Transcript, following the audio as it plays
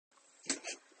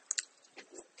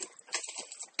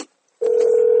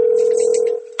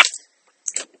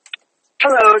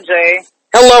AJ.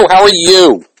 Hello, how are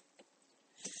you?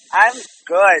 I'm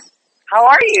good. How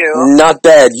are you? Not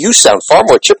bad. You sound far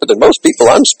more chipper than most people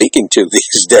I'm speaking to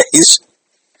these days.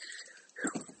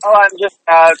 Oh, I'm just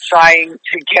trying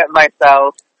to get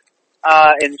myself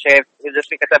in shape just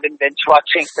because I've been binge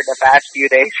watching for the past few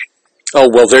days. Oh,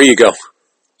 well, there you go.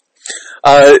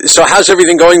 So how's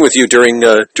everything going with you during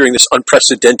this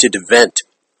unprecedented event?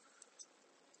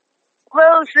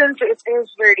 Well, since it is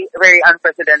very, very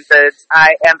unprecedented, I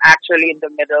am actually in the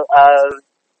middle of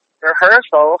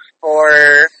rehearsals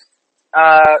for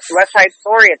West Side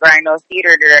Story at Rhino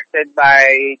Theater, directed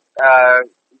by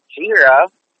Jira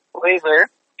Waver.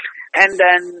 And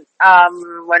then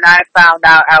when I found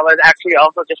out, I was actually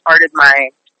also just started my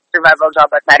survival job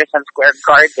at Madison Square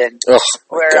Garden,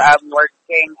 where I'm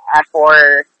working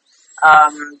for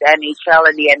the NHL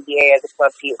and the NBA as a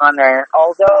club team runner.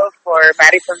 Although for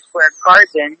Madison Square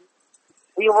Garden,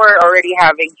 we were already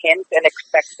having hints and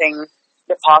expecting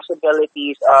the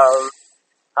possibilities of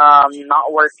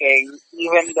not working,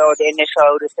 even though the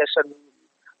initial decision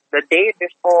the day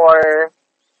before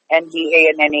NBA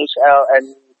and NHL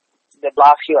and de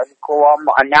Blasio and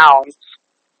Cuomo announced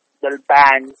the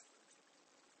ban,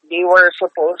 they were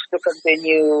supposed to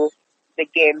continue the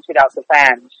games without the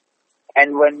fans.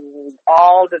 And when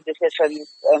all the decisions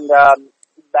and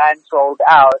bans rolled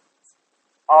out,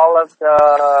 all of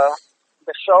the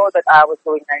show that I was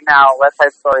doing right now, West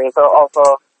Side Story, so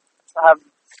also have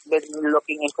been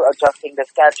looking into adjusting the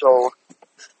schedule.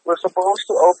 We're supposed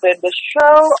to open the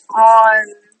show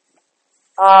on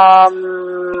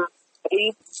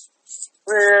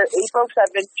April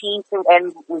 17th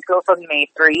and we close on May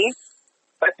 3.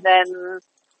 But then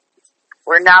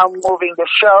we're now moving the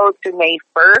show to May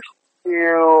 1st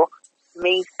to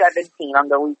May 17th on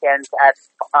the weekends at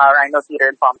Rhino Theater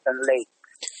in Thompson Lake.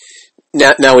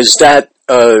 Now is that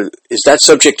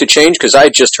subject to change? Because I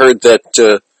just heard that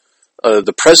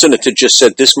the president had just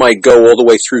said this might go all the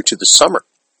way through to the summer.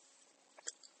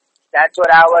 That's what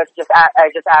I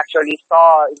just actually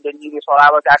saw in the news while I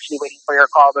was actually waiting for your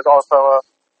call, but also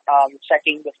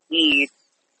checking the feed.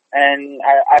 And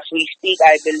as we speak,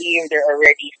 I believe they're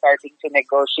already starting to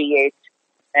negotiate,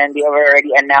 and they have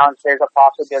already announced there's a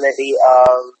possibility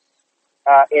of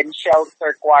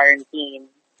in-shelter quarantine.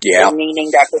 Yeah.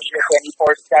 Meaning that there's a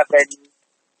 24/7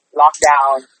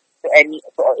 lockdown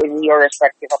in your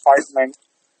respective apartment.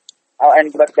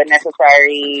 But the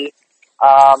necessary,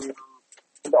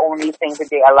 the only things that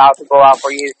they allow to go out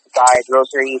for you is to buy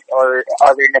groceries or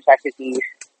other necessities.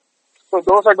 So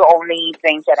those are the only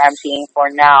things that I'm seeing for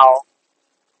now.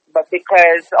 But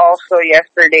because also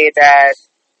yesterday that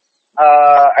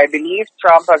I believe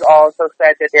Trump has also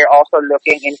said that they're also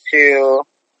looking into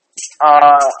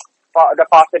the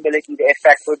possibility the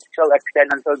effect would still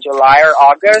extend until July or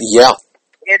August. Yeah.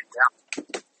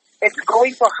 It's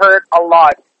going to hurt a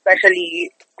lot,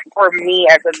 especially for me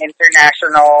as an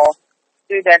international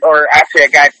student, or actually,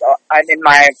 guys, I'm in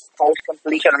my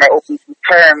post-completion of my OPT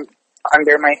term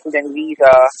under my student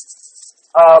visa.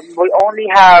 We only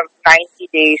have 90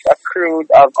 days accrued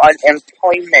of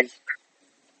unemployment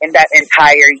in that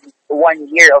entire 1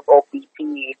 year of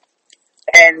OPT.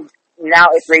 And now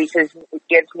it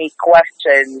gives me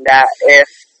question that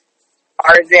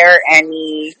are there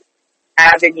any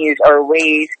avenues or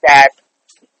ways that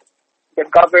the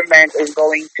government is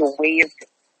going to waive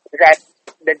that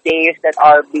the days that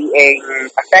are being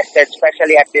affected,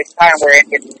 especially at this time where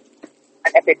it's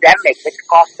an epidemic, it's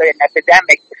caused by an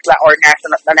epidemic or a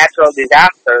natural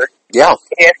disaster. Yeah.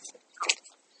 If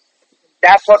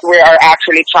that's what we are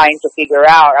actually trying to figure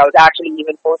out. I was actually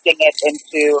even posting it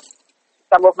into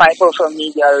some of my social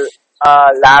media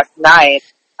last night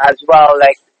as well.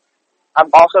 Like, I'm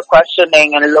also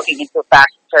questioning and looking into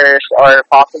factors or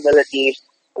possibilities.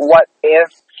 What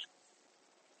if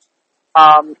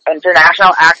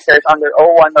international actors under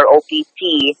O1 or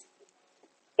OPT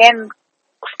can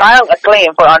file a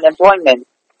claim for unemployment?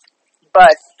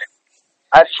 But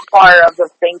as far as the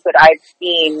things that I've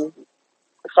seen,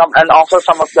 some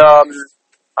of the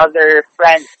other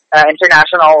friends,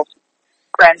 international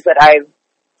friends that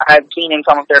I've seen in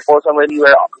some of their posts, where they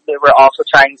were also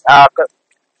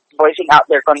voicing out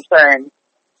their concerns.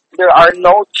 There are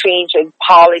no change in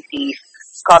policies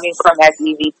coming from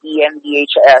SEVP and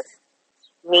DHS,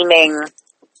 meaning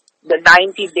the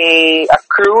 90-day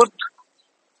accrued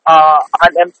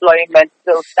unemployment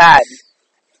still stands.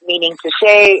 Meaning to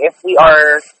say, if we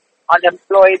are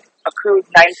unemployed, accrued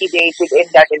 90 days within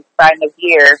that span of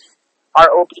year,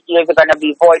 our OPT is going to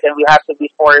be void and we have to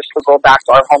be forced to go back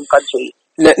to our home country.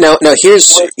 Now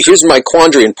Which, here's my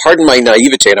quandary, and pardon my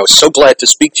naivete, and I was so glad to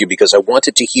speak to you because I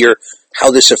wanted to hear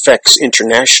how this affects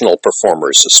international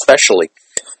performers, especially.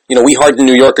 You know, we hardened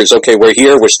New Yorkers, okay, we're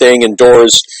here, we're staying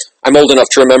indoors. I'm old enough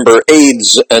to remember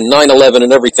AIDS and 9/11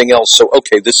 and everything else, so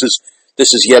okay, this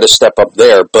is yet a step up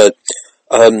there. But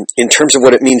in terms of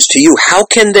what it means to you, how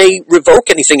can they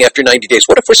revoke anything after 90 days?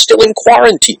 What if we're still in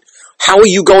quarantine? How are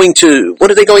you going to,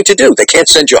 what are they going to do? They can't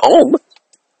send you home.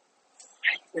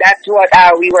 that's what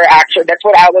that's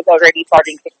what I was already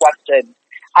starting to question.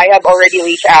 I have already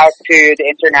reached out to the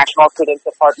International Students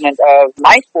Department of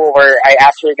my school where I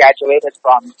actually graduated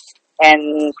from.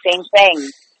 And same thing.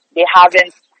 They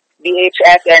haven't,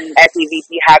 DHS and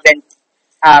SEVP haven't,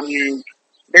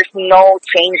 there's no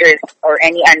changes or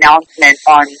any announcement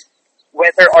on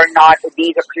whether or not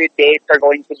these accrued dates are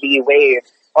going to be waived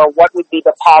or what would be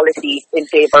the policy in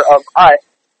favor of us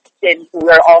since we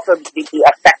are also deeply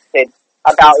affected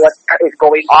about what is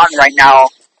going on right now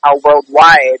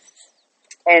worldwide.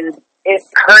 And it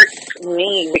hurts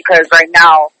me because right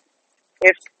now,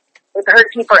 if it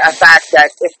hurts me for a fact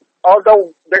that if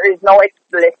although there is no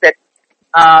explicit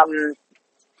um,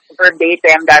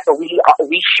 verbatim that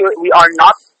we are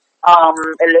not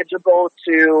eligible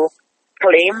to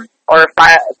claim or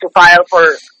to file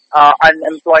for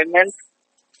unemployment,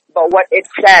 but what it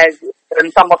says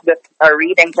in some of the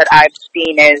readings that I've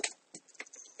seen is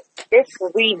if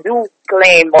we do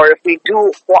claim or if we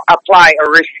do apply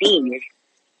or receive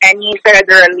any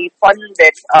federally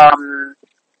funded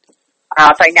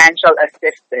financial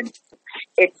assistance,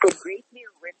 it could greatly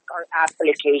risk our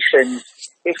application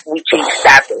if we change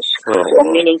status. So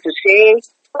meaning to say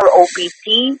for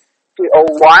OPT to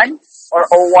O1 or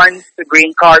O1 to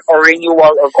green card or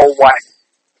renewal of O1.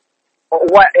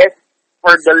 What if,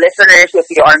 for the listeners, if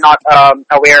you are not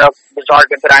aware of the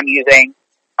jargon that I'm using,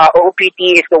 OPT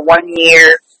is the 1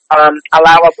 year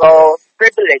allowable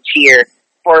privilege year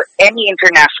for any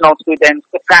international students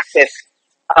to practice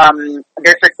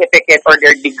their certificate or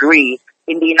their degree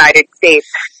in the United States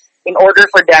in order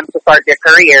for them to start their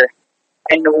career.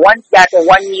 And once that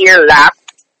 1 year lapse,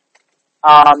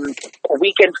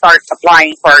 we can start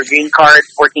applying for our green card,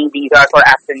 working visas, or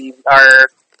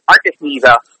artist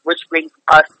visa, which brings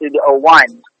us to the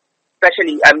O1.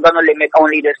 Especially, I'm going to limit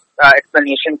only this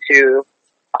explanation to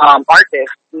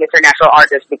artists, international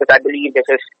artists, because I believe this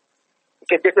is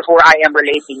where I am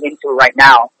relating into right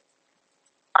now.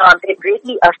 It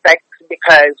greatly affects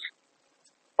because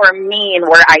for me and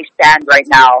where I stand right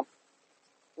now,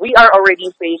 we are already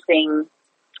facing.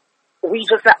 We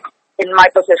just, in my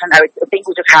position, I think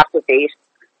we just have to face.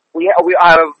 We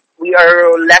are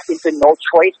left into no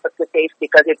choice but to face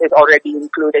because it is already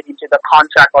included into the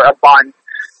contract or a bond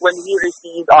when we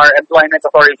receive our employment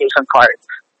authorization cards.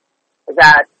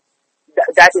 That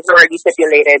is already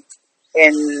stipulated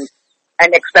in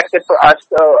and expected for us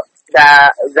so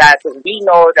that we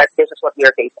know that this is what we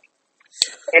are facing.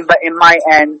 But in my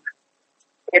end,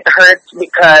 it hurts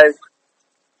because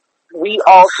we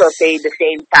also pay the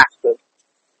same taxes.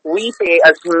 We pay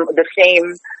the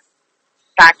same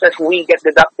taxes we get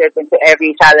deducted into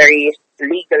every salary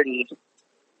legally.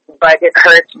 But it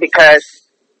hurts because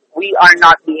we are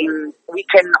not even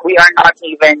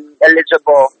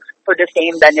eligible for the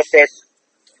same benefits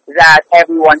that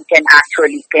everyone can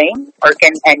actually claim or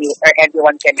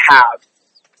anyone can have.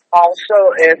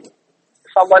 Also, if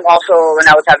someone also, when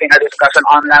I was having a discussion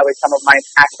online with some of my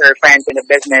actor friends in the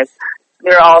business,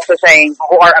 they're also saying,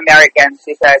 who are Americans,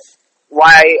 they said,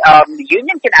 why the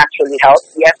union can actually help.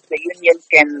 Yes, the union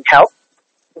can help,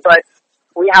 but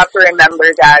we have to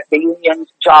remember that the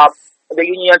union's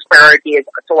priority is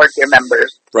towards their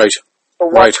members. Right. So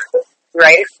Right.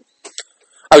 Right?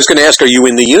 I was going to ask, are you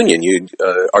in the union?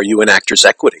 Are you in Actors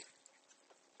Equity?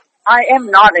 I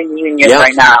am not in union Yeah.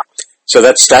 right now. So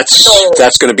that's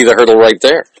going to be the hurdle right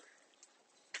there.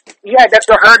 Yeah, that's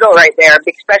the hurdle right there.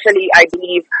 Especially, I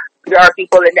believe there are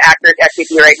people in the Actors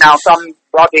Equity right now. Some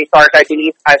Broadway stars, I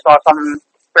believe, I saw some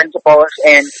principals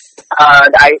in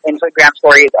the Instagram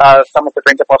stories of some of the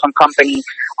principals and companies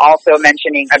also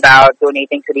mentioning about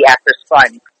donating to the Actors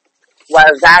Fund.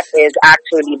 Well, that is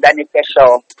actually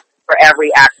beneficial for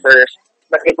every actor,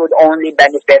 but it would only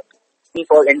benefit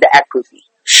people in the equity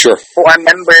Sure. who are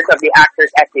members of the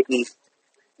Actors Equity.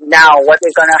 Now, what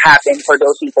is going to happen for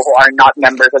those people who are not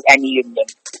members of any union?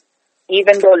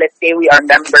 Even though, let's say, we are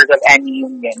members of any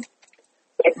union,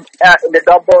 the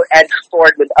double-edged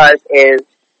sword with us is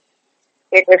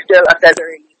it is still a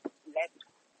federally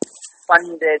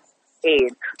funded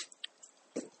aid,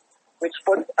 which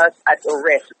puts us at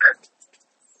risk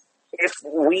if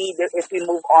we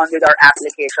move on with our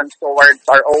applications towards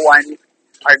our O1,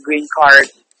 our green card,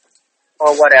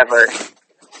 or whatever.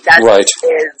 That Right.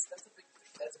 is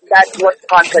that's what's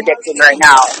contradicting right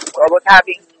now. So I was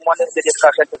having one of the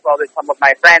discussions as well with some of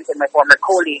my friends and my former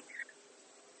colleagues.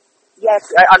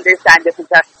 Yes, I understand the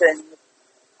suggestions,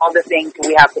 all the things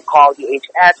we have to call the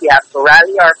HS, we have to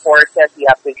rally our forces, we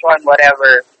have to join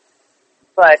whatever,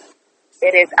 but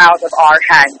it is out of our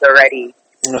hands already.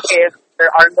 If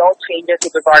there are no changes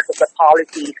with regards to the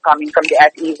policies coming from the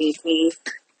SEVP,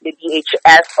 the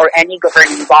DHS, or any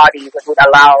governing bodies that would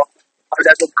allow or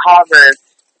that would cover,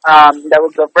 that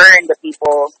would govern the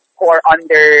people who are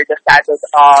under the status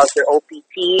of their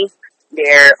OPT,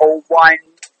 their O1,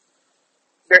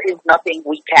 there is nothing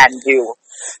we can do.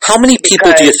 How many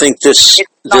people do you think this It's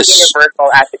not universal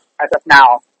as of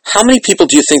now. How many people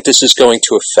do you think this is going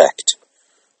to affect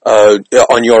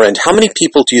on your end? How many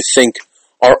people do you think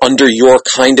are under your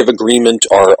kind of agreement,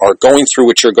 are going through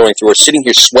what you're going through, are sitting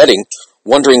here sweating,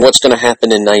 wondering what's going to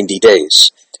happen in 90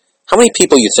 days? How many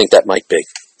people you think that might be?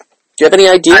 Do you have any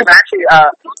idea? I'm actually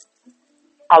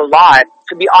a lot.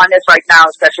 To be honest, right now,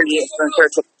 especially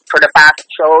for the past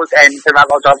shows and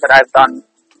survival jobs that I've done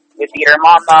with Theater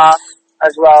Mama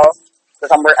as well.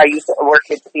 Because I used to work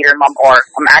with Theater Mama, or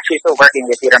I'm actually still working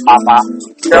with Theater Mama.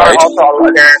 There are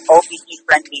also they're OPT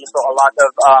friendly, so a lot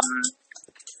of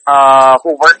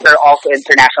who work there are also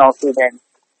international students.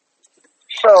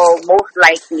 So most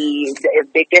likely the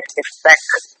biggest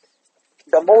effect,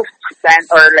 the most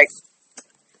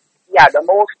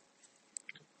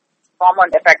common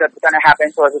effect that's going to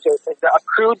happen to us is the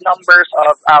accrued numbers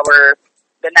of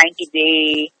the 90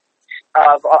 day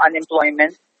of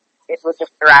unemployment. It will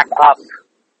just rack up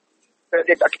because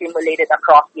it's accumulated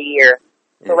across the year.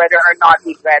 So whether or not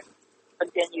we get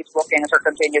continuous bookings or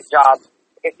continuous jobs,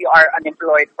 if you are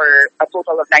unemployed for a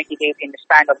total of 90 days in the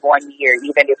span of 1 year,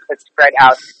 even if it's spread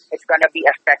out, it's going to be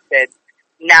affected.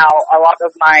 Now, a lot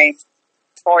of my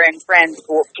foreign friends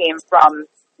who came from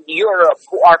Europe,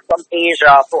 who are from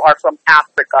Asia, who are from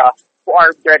Africa, who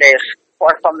are British, who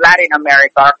are from Latin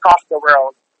America, across the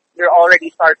world, they're already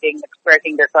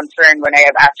expressing their concern when I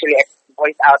have actually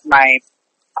voiced out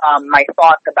my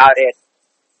thoughts about it.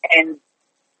 And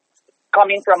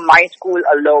coming from my school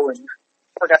alone,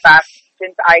 for the past,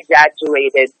 since I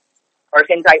graduated, or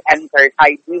since I entered,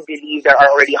 I do believe there are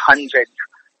already hundreds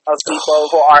of people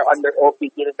who are under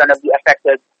OPT that's going to be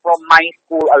affected from my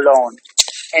school alone.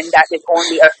 And that is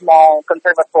only a small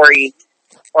conservatory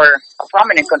or a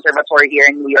prominent conservatory here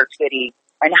in New York City.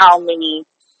 And how many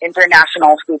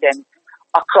international students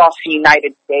across the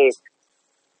United States?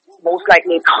 Most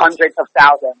likely it's hundreds of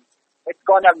thousands. It's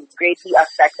going to greatly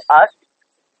affect us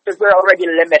because we're already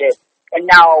limited. And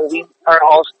now we are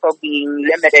also being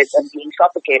limited and being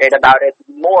suffocated about it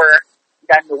more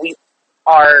than we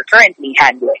are currently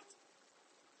handling.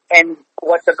 And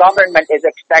what the government is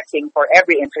expecting for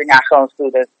every international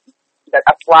student that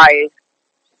applies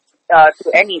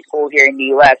to any school here in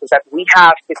the U.S. is that we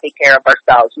have to take care of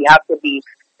ourselves. We have to be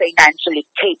financially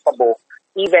capable.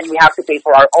 Even we have to pay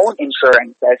for our own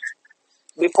insurances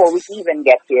before we even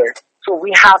get here. So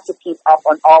we have to keep up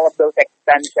on all of those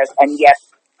expenses, and yet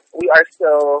we are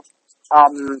still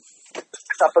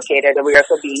suffocated, and we are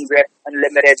still being ripped and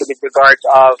limited with regards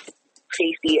of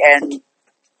safety and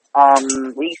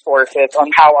resources on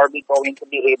how are we going to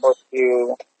be able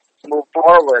to move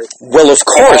forward. Well, of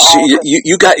course,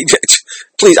 you got.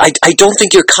 Please, I don't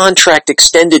think your contract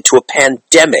extended to a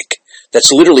pandemic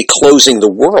that's literally closing the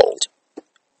world.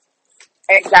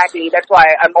 Exactly. That's why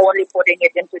I'm only putting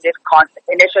it into this context.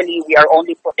 Initially, we are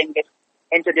only putting this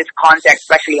into this context,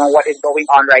 especially on what is going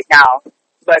on right now.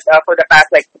 But for the past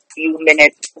few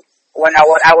minutes, what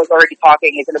I was already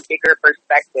talking is in a bigger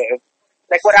perspective.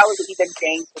 Like what I was even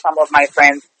saying to some of my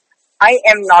friends, I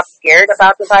am not scared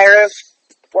about the virus.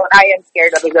 What I am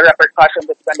scared of is the repercussions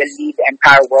it's going to lead the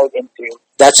entire world into.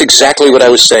 That's exactly what I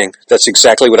was saying.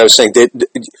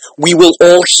 We will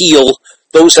all heal.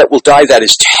 Those that will die, that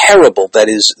is terrible. That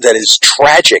is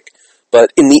tragic.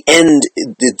 But in the end,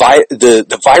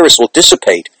 the virus will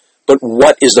dissipate. But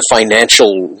what is the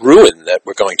financial ruin that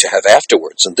we're going to have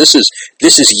afterwards? And this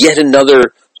is yet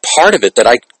another part of it that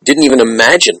I didn't even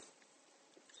imagine.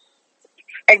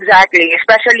 Exactly,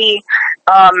 especially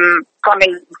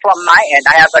coming from my end.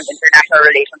 I have an international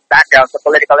relations background, so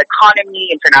political economy,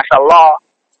 international law,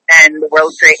 and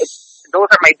world trade. Those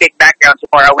are my big backgrounds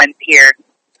before I went here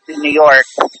to New York.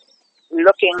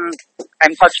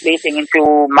 I'm touch basing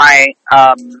into my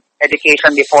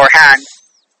education beforehand.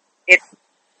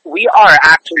 We are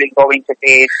actually going to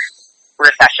face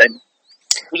recession.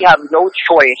 We have no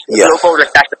choice. Yeah. Global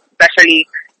recession, especially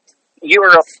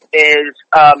Europe is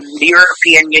the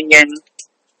European Union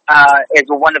is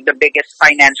one of the biggest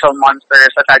financial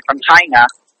monsters aside from China.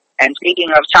 And speaking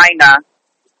of China,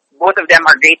 both of them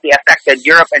are greatly affected.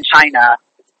 Europe and China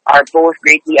are both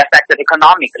greatly affected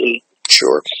economically.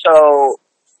 Sure. So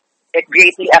it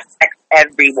greatly affects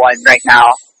everyone right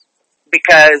now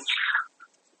because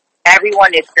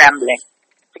everyone is scrambling.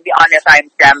 To be honest, I'm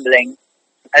scrambling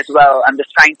as well. I'm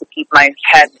just trying to keep my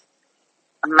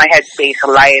headspace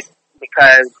light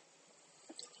because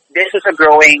this is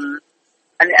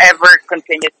an ever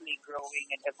continuously growing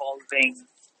and evolving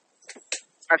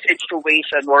a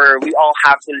situation where we all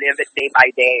have to live it day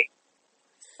by day.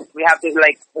 We have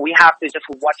to just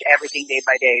watch everything day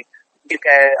by day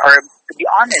because, or to be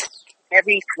honest,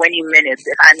 every 20 minutes,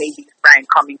 if I may be frank,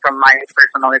 coming from my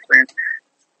personal experience,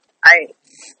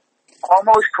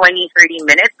 almost 20, 30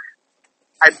 minutes,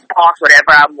 I pause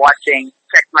whatever I'm watching,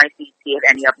 check my feed, see if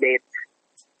any updates.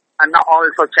 I'm not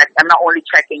only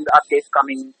checking the updates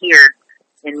coming here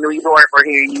in New York or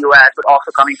here in the US, but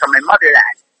also coming from my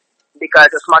motherland. Because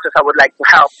as much as I would like to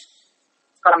help,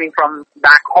 coming from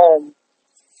back home,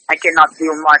 I cannot do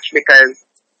much because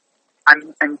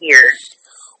I'm here.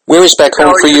 Where is back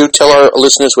home for you? Tell our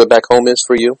listeners where back home is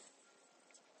for you.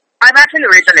 I'm actually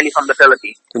originally from the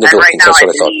Philippines. From the Philippines, right now that's what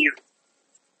I thought.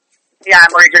 Yeah,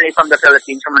 I'm originally from the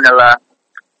Philippines, from Manila.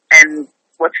 And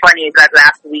what's funny is that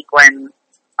last week when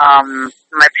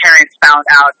my parents found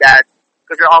out that,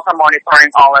 because they're also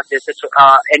monitoring all of this,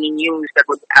 any news that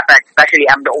would affect, especially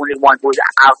I'm the only one who's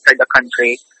outside the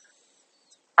country,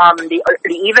 they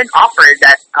even offered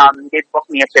that they'd book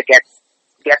me a ticket,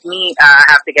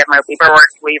 have to get my paperwork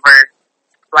waiver,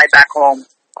 fly back home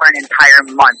for an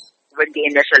entire month when they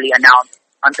initially announced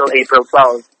until April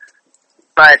 12th.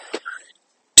 But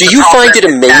do you find it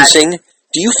amazing?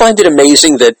 Do you find it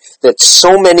amazing that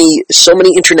so many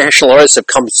international artists have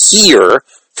come here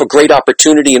for great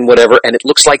opportunity and whatever, and it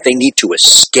looks like they need to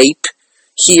escape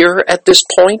here at this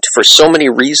point for so many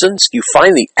reasons? Do you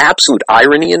find the absolute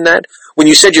irony in that? When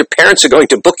you said your parents are going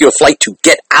to book you a flight to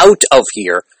get out of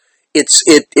here,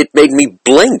 it made me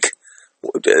blink.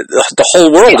 The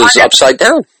whole world is upside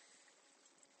down.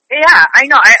 Yeah, I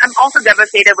know. I'm also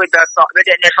devastated with the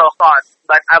initial thoughts,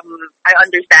 but I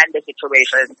understand the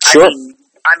situation. Sure. I mean,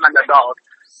 I'm an adult,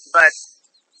 but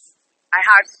I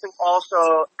had to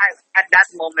also, at that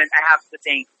moment, I have to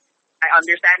think, I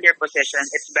understand their position,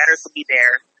 it's better to be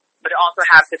there, but I also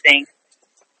have to think,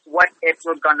 what if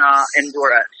we're gonna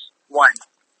endure us? One,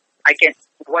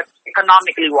 what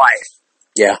economically wise?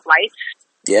 Yeah. Flights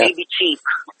Yeah. may be cheap,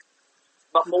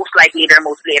 but most likely they're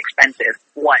mostly expensive.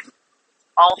 One.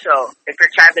 Also, if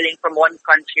you're traveling from one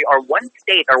country or one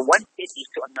state or one city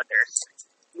to another,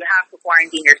 you have to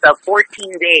quarantine yourself 14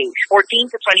 days, 14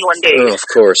 to 21 days. Oh, of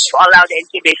course. To allow the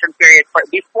incubation period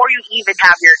before you even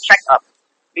have your checkup,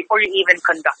 before you even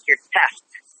conduct your test.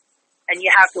 And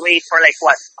you have to wait for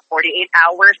 48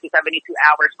 hours to 72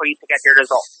 hours for you to get your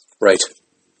results. Right.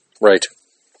 Right.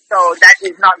 So that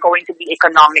is not going to be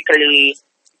economically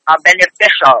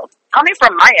beneficial. Coming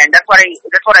from my end, that's what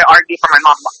I argue for my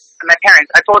mom and my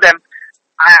parents. I told them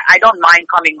I don't mind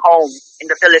coming home in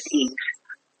the Philippines,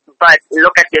 but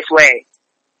look at this way.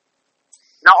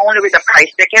 Not only with the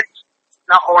price tickets,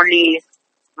 not only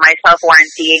myself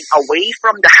quarantining away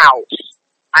from the house,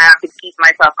 I have to keep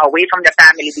myself away from the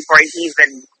family before I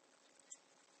even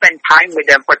spend time with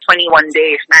them for 21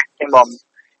 days maximum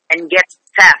and get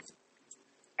tests.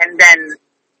 And then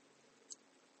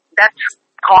that's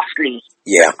costly.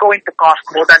 Yeah. It's going to cost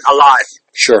more than a lot.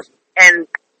 Sure. And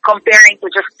comparing to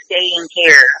just staying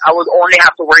here, I would only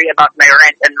have to worry about my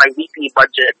rent and my weekly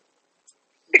budget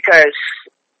because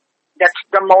that's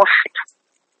the most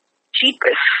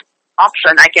cheapest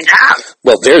option I can have.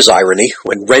 Well, there's irony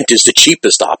when rent is the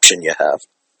cheapest option you have.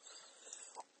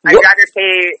 I'd rather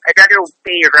pay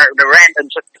the rent and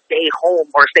just stay home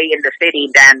or stay in the city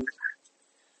than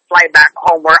fly back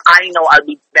home where I know I'll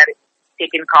be better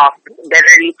taken care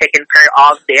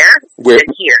of there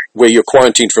than here. Where you're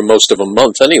quarantined for most of a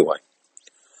month anyway.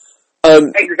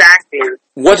 Exactly.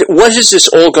 What is this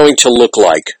all going to look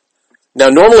like? Now,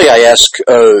 normally I ask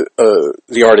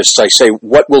the artists, I say,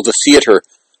 what will the theater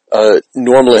what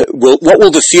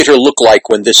will the theater look like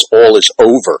when this all is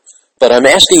over? But I'm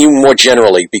asking you more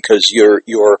generally because your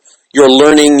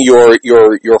learning, your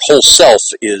whole self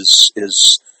is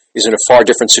in a far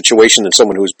different situation than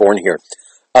someone who was born here.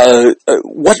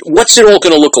 What's it all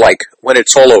going to look like when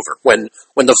it's all over? When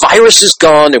the virus is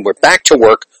gone and we're back to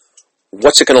work,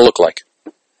 what's it going to look like?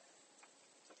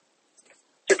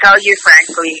 To tell you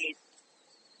frankly,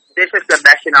 this is the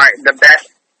best the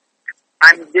best.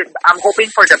 I'm hoping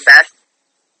for the best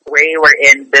way we're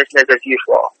in business as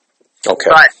usual.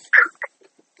 Okay.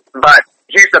 But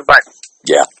here's the but.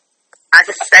 Yeah. As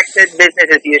expected, business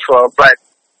as usual, but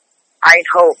I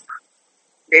hope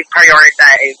they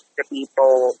prioritize the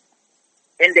people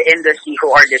in the industry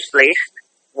who are displaced,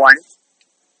 one,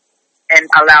 and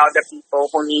allow the people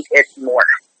who need it more.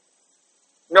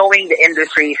 Knowing the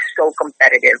industry is so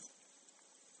competitive,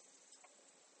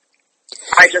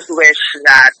 I just wish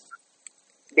that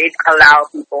they'd allow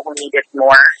people who need it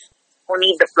more, who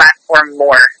need the platform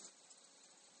more,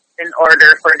 in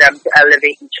order for them to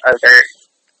elevate each other.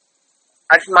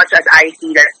 As much as I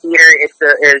see that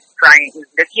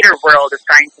the theater world is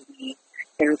trying to be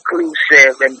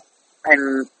inclusive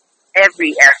and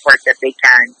every effort that they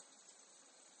can,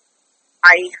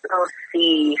 I still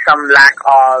see some lack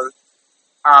of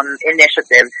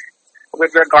initiatives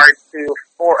with regards to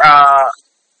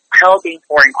helping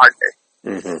foreign artists.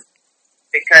 Mm-hmm.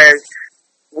 Because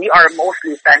we are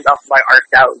mostly sent off by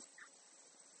ourselves.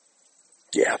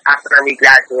 Yeah. After we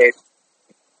graduate,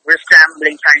 we're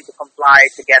scrambling trying to comply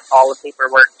to get all the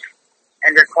paperwork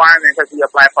and requirements as we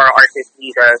apply for our artist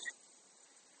visas.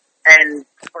 And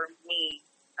for me,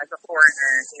 as a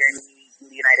foreigner here in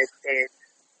the United States,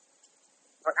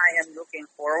 what I am looking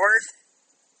forward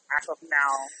as of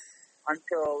now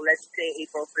until, let's say,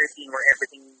 April 13, where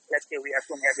let's say we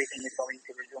assume everything is going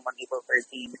to resume on April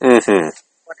 13. Mm-hmm.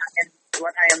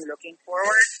 What I am looking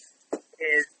forward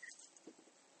is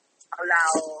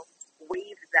allow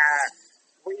waive that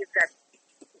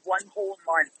 1 whole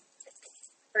month,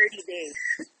 30 days,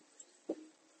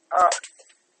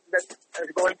 that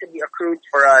is going to be accrued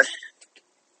for us,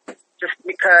 just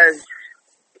because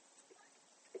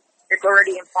it's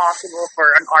already impossible for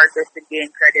an artist to gain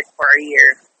credit for a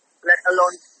year, let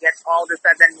alone get all the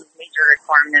 7 major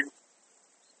requirements.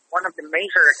 One of the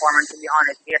major requirements, to be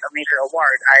honest, to get a major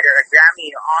award, either a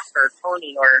Grammy, an Oscar,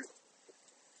 Tony, or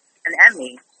an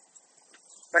Emmy.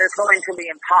 But it's going to be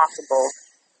impossible.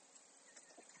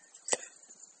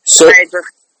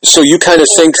 So you kind of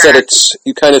think that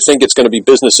it's going to be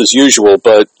business as usual,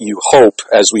 but you hope,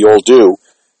 as we all do,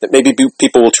 that maybe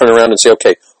people will turn around and say,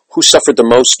 okay, who suffered the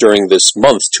most during this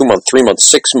month, 2 months, 3 months,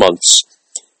 6 months,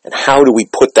 and how do we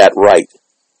put that right?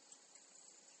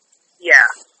 Yeah.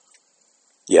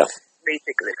 Yeah.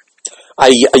 Basically.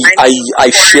 I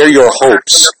share your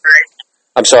hopes.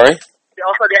 I'm sorry?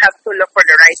 Also, they have to look for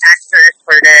the right actors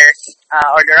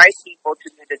or the right people to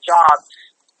do the jobs.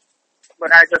 But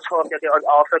I just hope that they would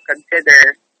also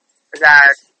consider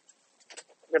that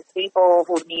the people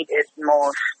who need it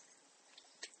most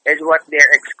is what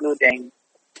they're excluding,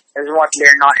 is what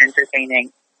they're not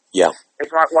entertaining. Yeah.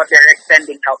 Is not what they're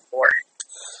extending help for.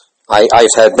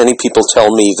 I've had many people tell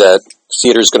me that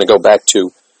theater is going to go back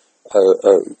to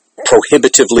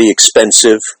prohibitively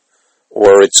expensive,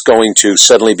 or it's going to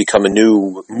suddenly become a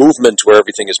new movement where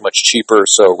everything is much cheaper.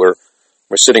 So we're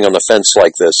sitting on the fence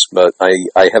like this. But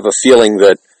I have a feeling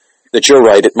that you're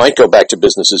right. It might go back to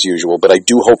business as usual, but I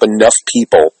do hope enough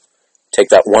people take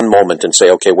that one moment and say,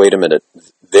 okay, wait a minute.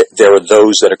 There are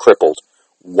those that are crippled.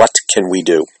 What can we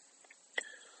do?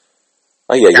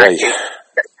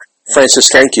 Francis,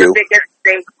 thank you. The biggest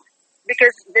thing,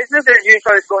 because business as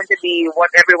usual is going to be what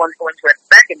everyone's going to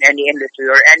expect in any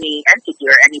industry or any entity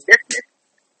or any business.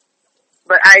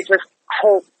 But I just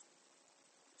hope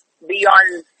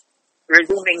beyond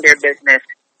resuming their business,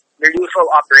 their usual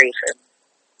operation,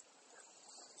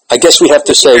 I guess we have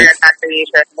to say,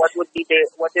 what would be the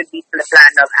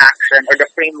plan of action or the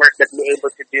framework that we're able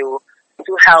to do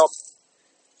to help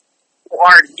who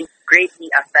are greatly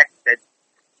affected.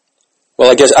 Well,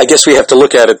 I guess we have to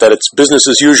look at it that it's business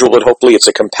as usual, but hopefully it's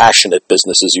a compassionate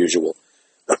business as usual.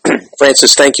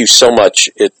 Francis, thank you so much.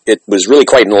 It was really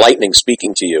quite enlightening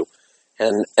speaking to you.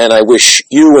 And I wish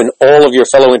you and all of your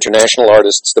fellow international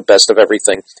artists the best of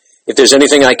everything. If there's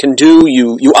anything I can do,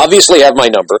 you obviously have my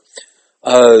number.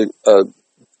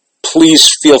 Please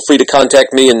feel free to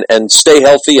contact me and stay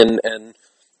healthy, and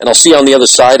I'll see you on the other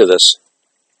side of this.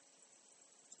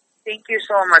 Thank you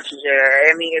so much, Jay.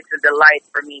 I mean, it's a delight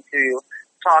for me to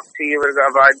talk to you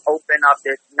about open up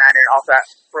this matter and also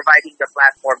providing the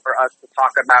platform for us to talk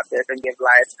about this and give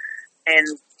life.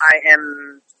 And I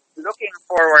am looking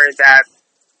forward that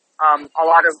a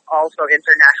lot of also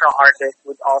international artists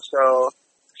would also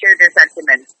share their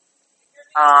sentiments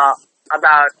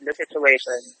about the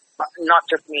situation, not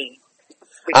just me.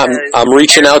 I'm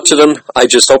reaching out to them. I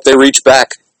just hope they reach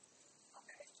back.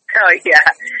 Oh, yeah.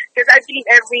 Because I think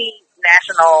every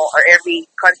national or every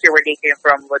country where they came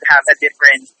from would have a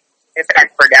different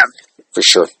effect for them. For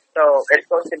sure. So it's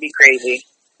going to be crazy.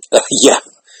 Yeah.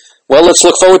 Well, let's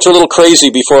look forward to a little crazy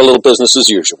before a little business as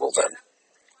usual then.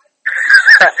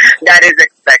 That is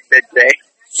expected, Jay.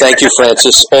 Thank you,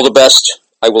 Francis. All the best.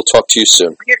 I will talk to you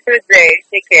soon. You too, Jay.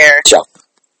 Take care. Ciao.